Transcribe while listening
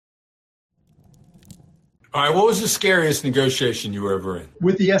All right, what was the scariest negotiation you were ever in?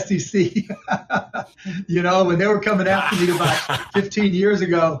 With the SEC. When they were coming after me about 15 years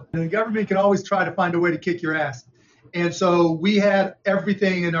ago, the government can always try to find a way to kick your ass. And so we had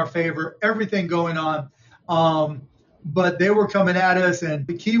everything in our favor, everything going on. But they were coming at us, and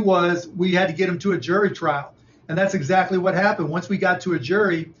the key was we had to get them to a jury trial. And that's exactly what happened. Once we got to a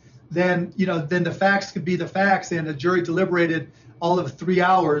jury, then the facts could be the facts, and the jury deliberated all of 3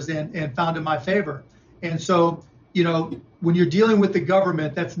 hours and found in my favor. And so, when you're dealing with the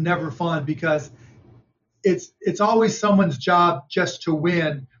government, that's never fun, because it's always someone's job just to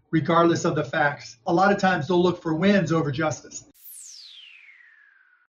win, regardless of the facts. A lot of times they'll look for wins over justice.